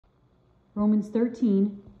Romans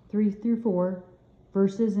 13, 3-4,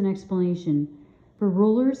 verses and explanation. For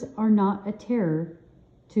rulers are not a terror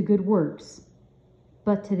to good works,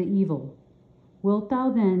 but to the evil. Wilt thou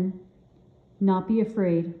then not be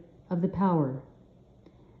afraid of the power?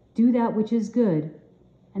 Do that which is good,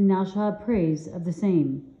 and thou shalt have praise of the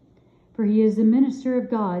same. For he is the minister of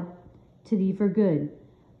God to thee for good.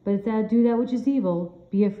 But if thou do that which is evil,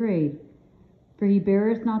 be afraid. For he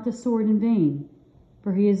beareth not the sword in vain.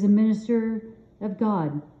 For he is the minister of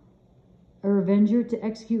God, a revenger to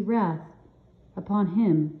execute wrath upon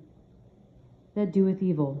him that doeth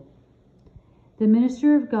evil. The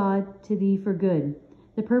minister of God to thee for good.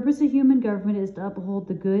 The purpose of human government is to uphold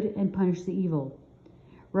the good and punish the evil.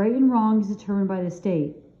 Right and wrong is determined by the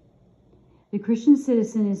state. The Christian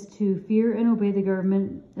citizen is to fear and obey the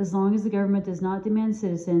government as long as the government does not demand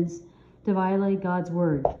citizens to violate God's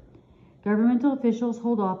word. Governmental officials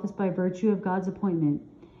hold office by virtue of God's appointment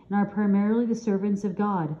and are primarily the servants of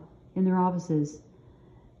God in their offices.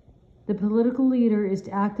 The political leader is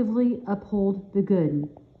to actively uphold the good.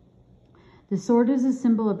 The sword is a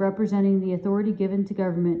symbol of representing the authority given to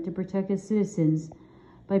government to protect its citizens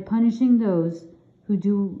by punishing those who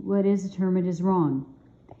do what is determined as wrong.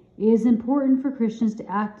 It is important for Christians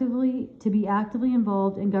to be actively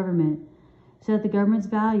involved in government so that the government's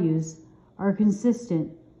values are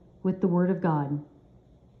consistent with the Word of God.